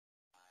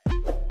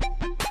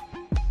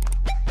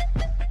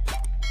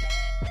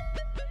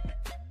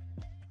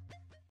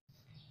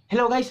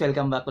Hello guys!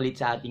 Welcome back ulit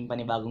sa ating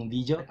panibagong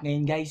video. At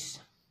ngayon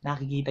guys,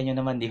 nakikita nyo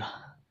naman di ba?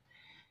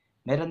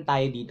 Meron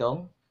tayo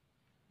ditong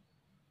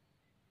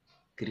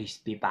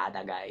crispy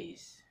pata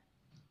guys.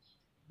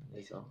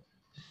 Guys oh.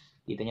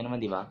 Kita nyo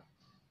naman di ba?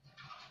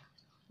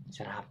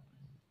 Sarap.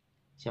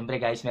 Siyempre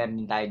guys, meron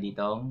din tayo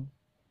ditong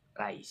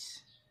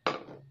rice.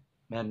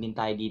 Meron din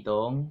tayo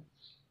ditong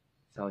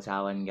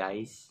sausawan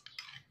guys.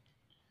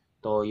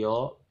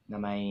 Toyo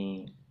na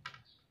may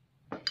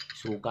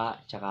suka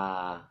tsaka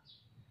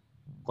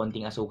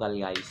konting asukal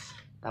guys.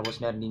 Tapos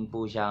meron din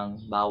po siyang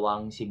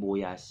bawang,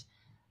 sibuyas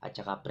at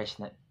saka fresh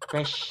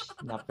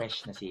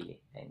na sili.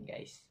 Ayan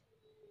guys.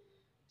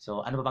 So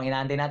ano pa pang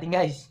inaantay natin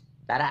guys?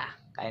 Tara,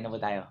 kain na po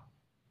tayo.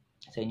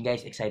 So yun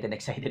guys, excited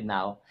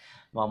na ako.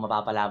 Mukhang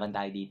mapapalaban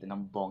tayo dito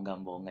ng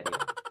bonggang-bongga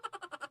dito.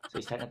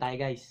 So start na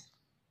tayo guys.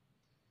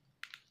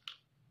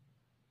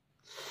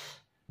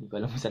 Hindi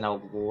ko alam kung saan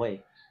ako kukuha eh.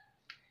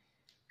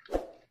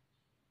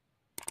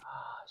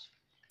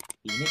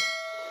 Init.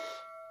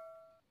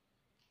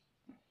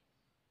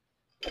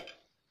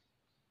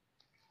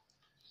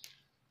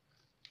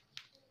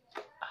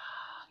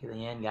 Kita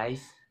niyo yan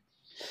guys.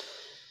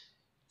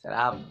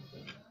 Sarap.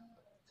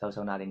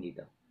 Sausaw natin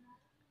dito.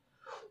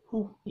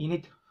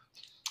 Init.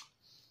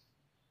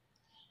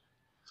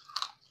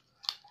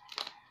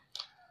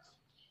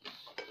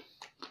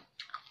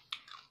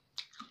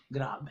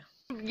 Grabe.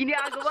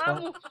 Ginagawa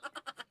mo.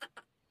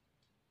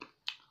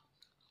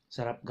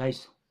 Sarap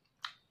guys.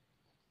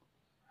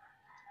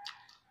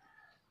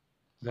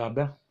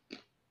 Grabe.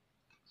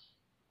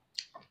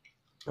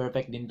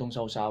 Perfect din tong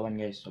sausawan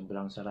guys.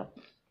 Sobrang sarap.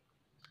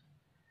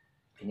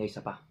 Kanya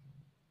isa pa.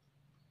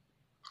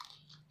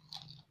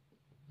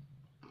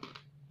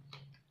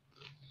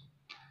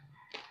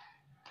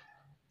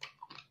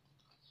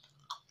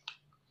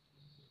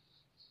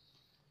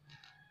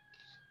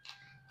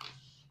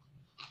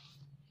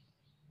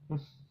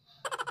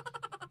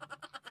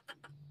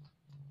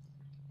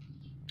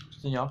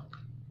 Gusto nyo?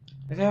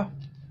 Kasi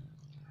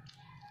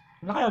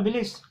ano kayo?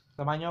 Bilis.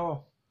 Samahan nyo ako.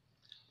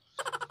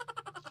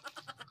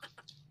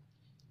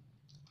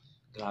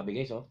 Grabe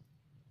guys oh.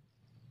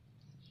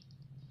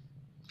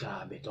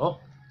 Grabe to.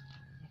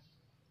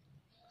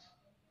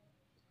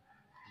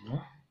 Ano?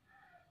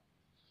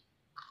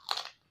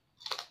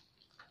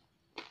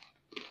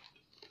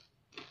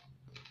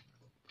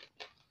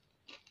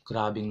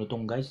 Grabing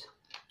lutong guys.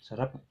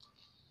 Sarap.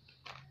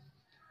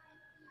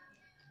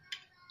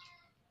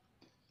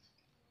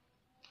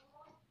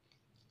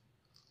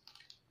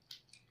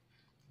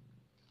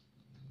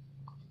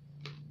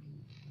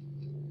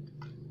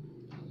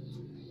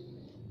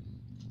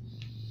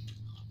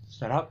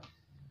 Sarap.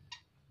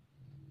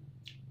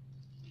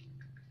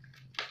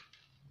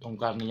 Itong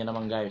karne niya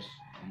naman guys.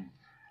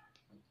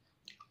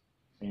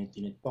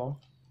 Init-init po.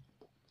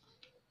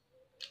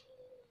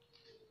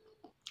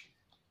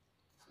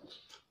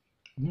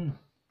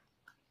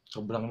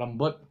 Sobrang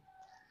lambot.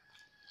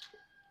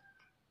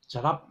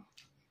 Sarap.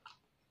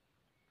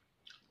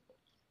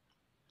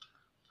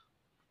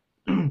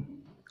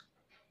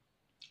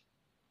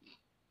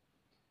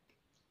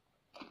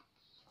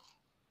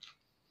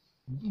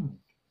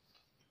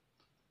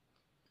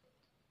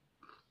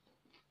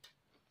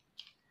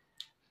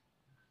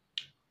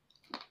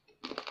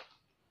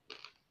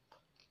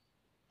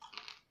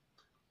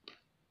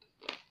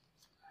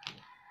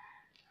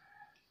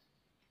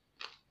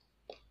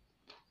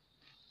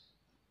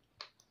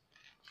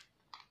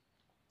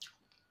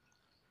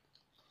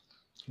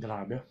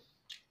 Grabe.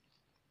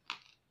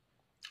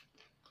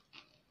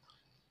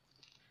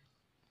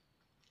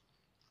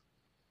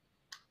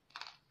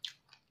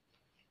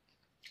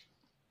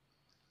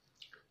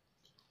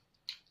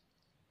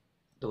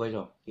 Ito guys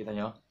oh, kita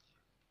nyo?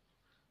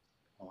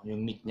 Oh,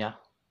 yung meat niya.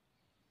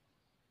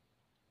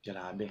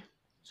 Grabe.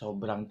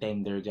 Sobrang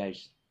tender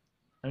guys.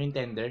 Ano yung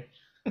tender?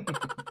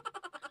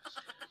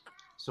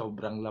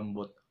 Sobrang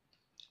lambot.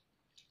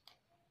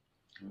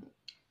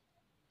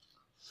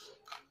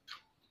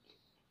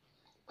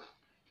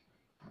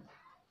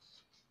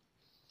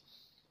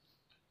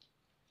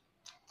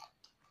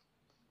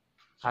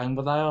 Kain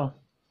pa tayo.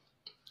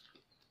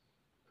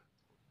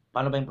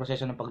 Paano ba yung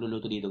proseso ng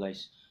pagluluto dito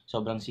guys?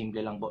 Sobrang simple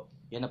lang po.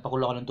 Yan,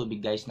 napakulo ko ng tubig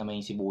guys na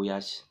may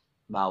sibuyas,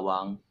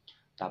 bawang,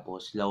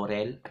 tapos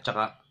laurel, at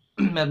saka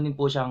meron din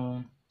po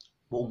siyang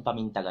buong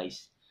paminta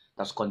guys.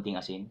 Tapos konting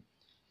asin.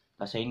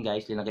 Tapos ayun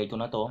guys, linagay ko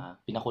na to.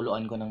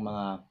 Pinakuluan ko ng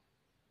mga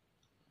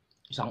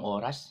 1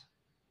 oras.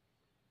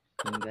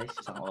 Yun guys,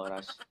 1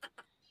 oras.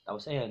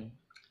 Tapos ayun,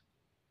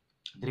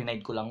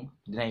 drenay ko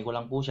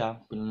lang po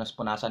siya.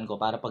 Pinunas-punasan ko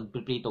para pag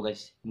prito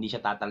guys, hindi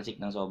siya tatalsik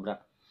ng sobra.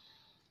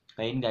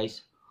 Kaya yun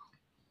guys,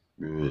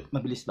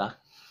 mabilis ba?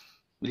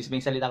 Bilis ba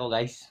yung salita ko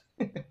guys?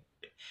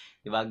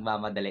 Diba,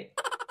 magmamadali.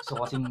 So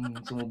kasing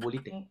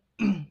sumubulit eh.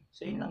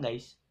 So yun lang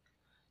guys.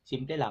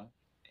 Simple lang.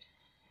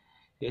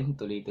 Yun,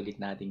 tuloy-tulit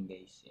natin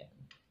guys. Yan.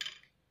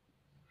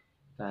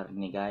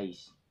 Karne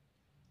guys.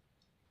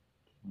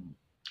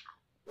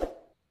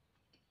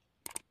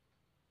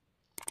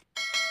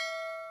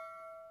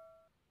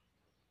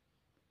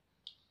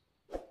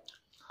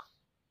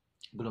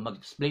 Gulo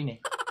mag-explain eh.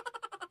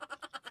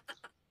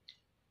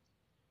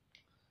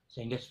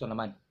 Sa English ito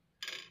naman.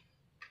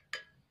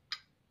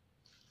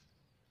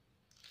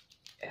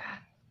 Ayan.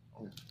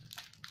 Oh.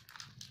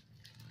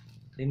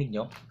 Rinig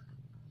nyo?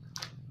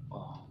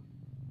 Oh.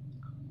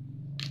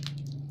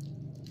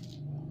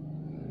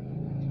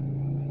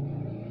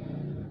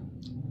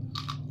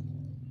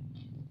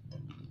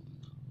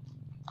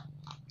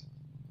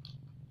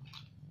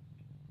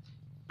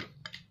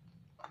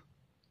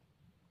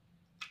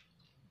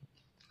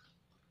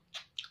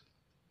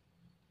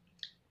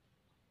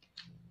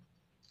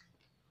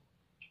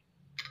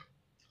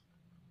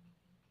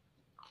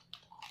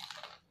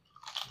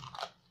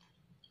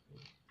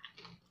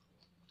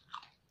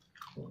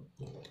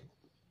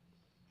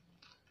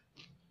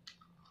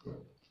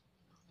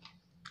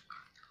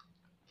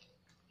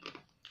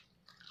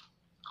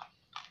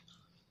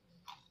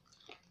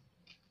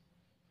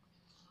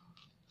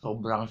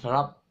 Sobrang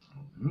sarap.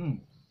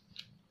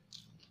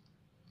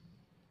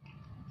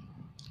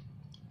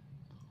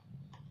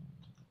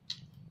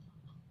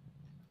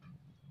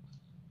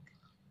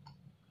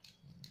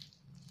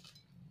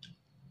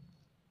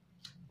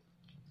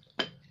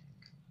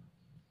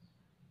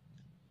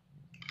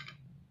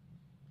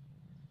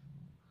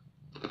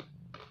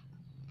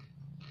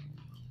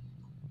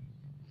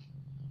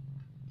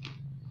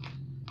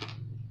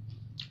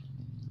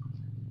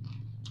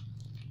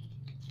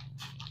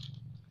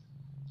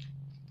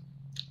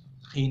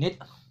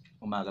 Init.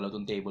 Umagalaw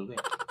tong table ko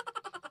eh.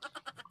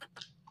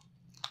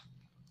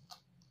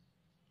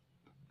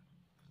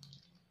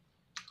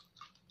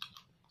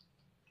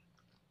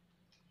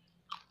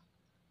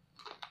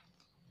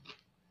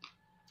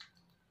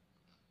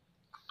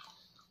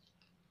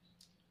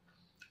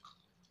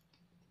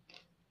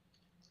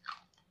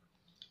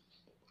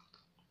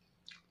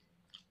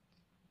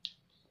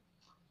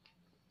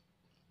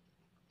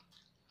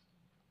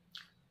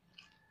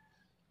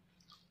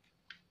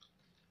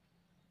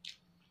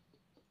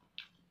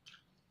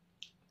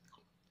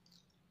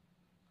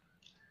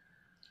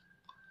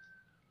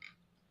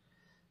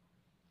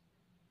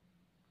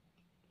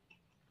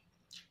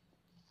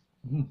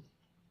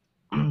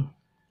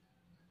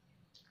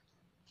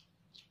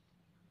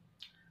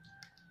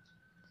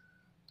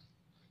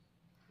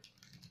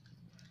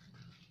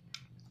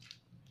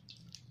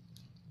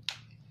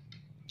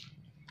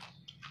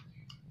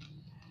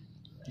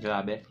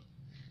 Grabe.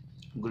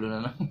 Gulo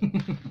na lang.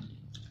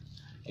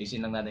 Ayusin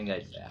lang natin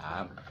guys.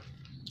 Ayan.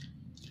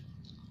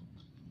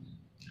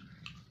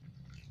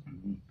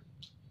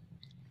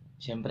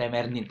 Siyempre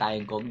meron din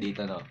tayong coke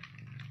dito no.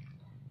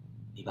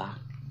 Diba?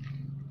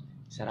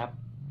 Sarap.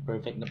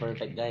 Perfect na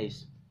perfect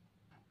guys.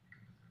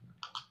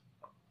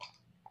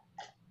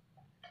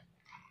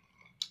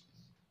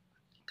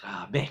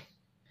 Grabe.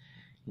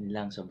 Yun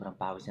lang. Sobrang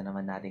pawis na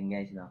naman natin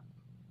guys no.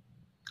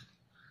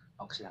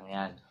 Ox lang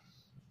yan.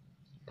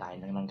 Kain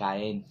lang ng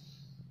kain.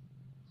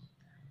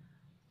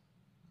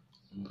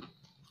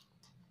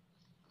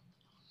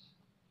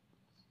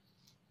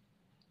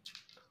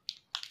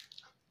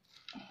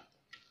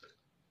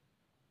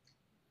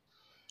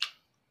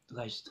 Ito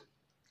guys.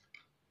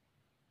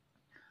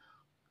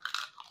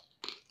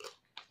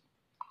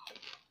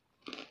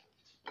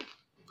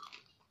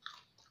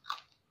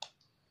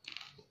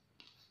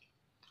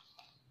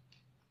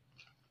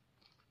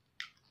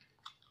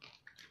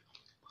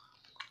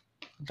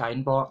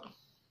 Kain po.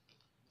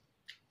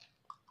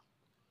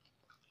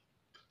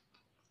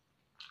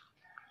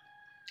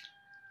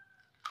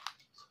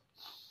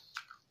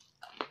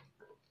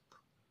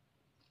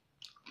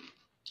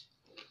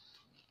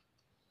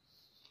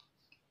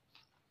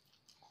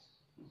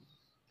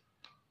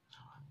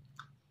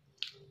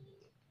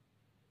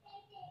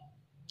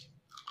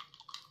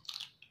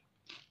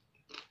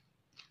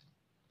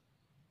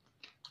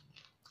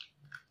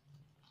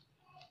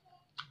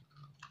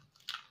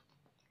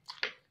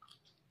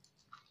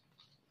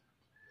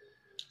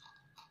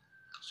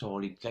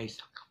 Solid guys.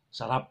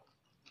 Sarap.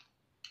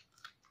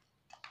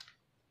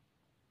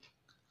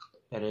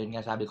 Pero yun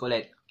nga sabi ko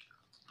ulit.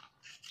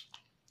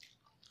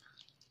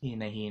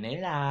 Hinay-hinay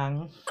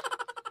lang.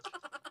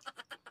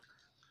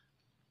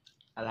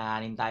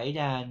 Alanganin tayo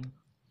dyan.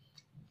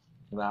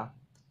 Diba?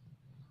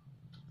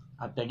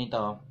 After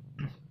nito,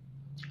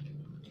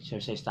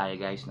 exercise tayo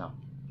guys, no?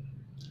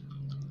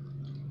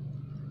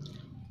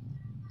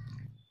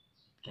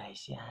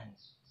 Guys, yan.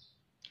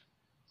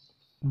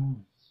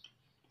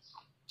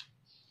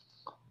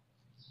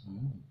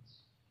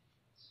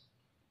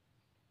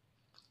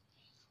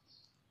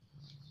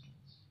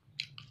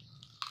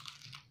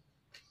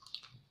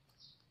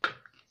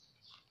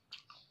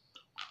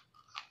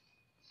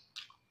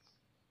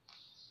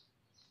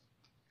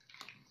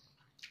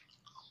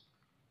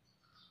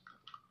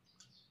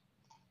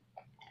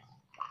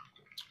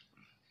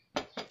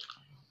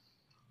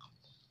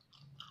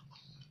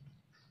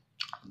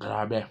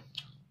 Grabe.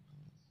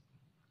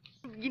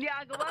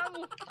 Ginagawa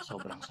mo.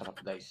 Sobrang sarap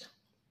guys.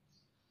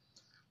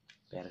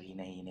 Pero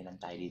hinahinay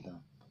lang tayo dito.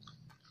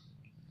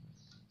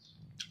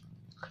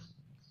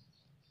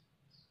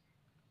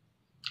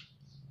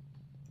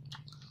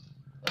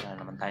 Wala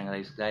naman tayong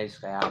rice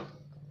guys, kaya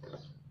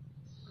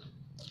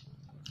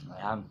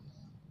ayan,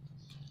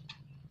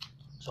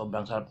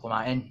 sobrang sarap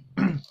kumain.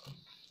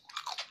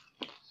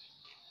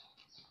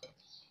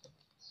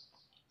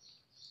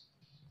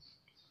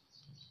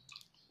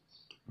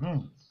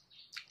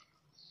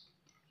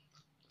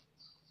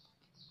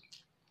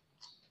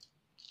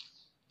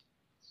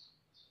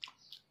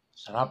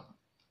 Sarap.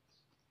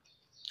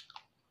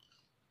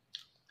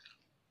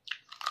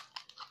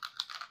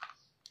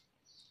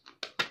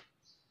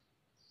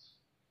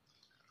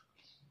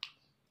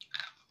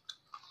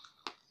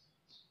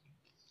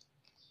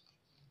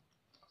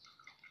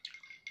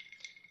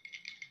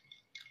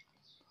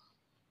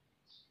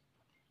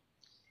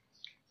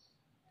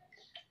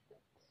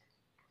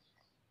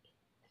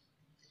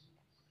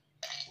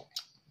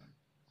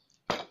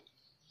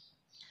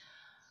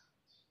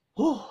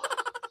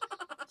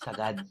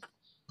 Sagad.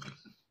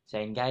 So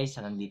yun guys,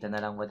 hanggang dito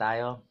na lang po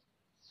tayo.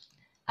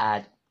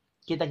 At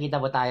kita-kita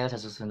po tayo sa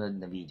susunod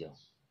na video.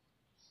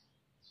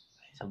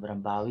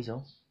 Sobrang bawis oh.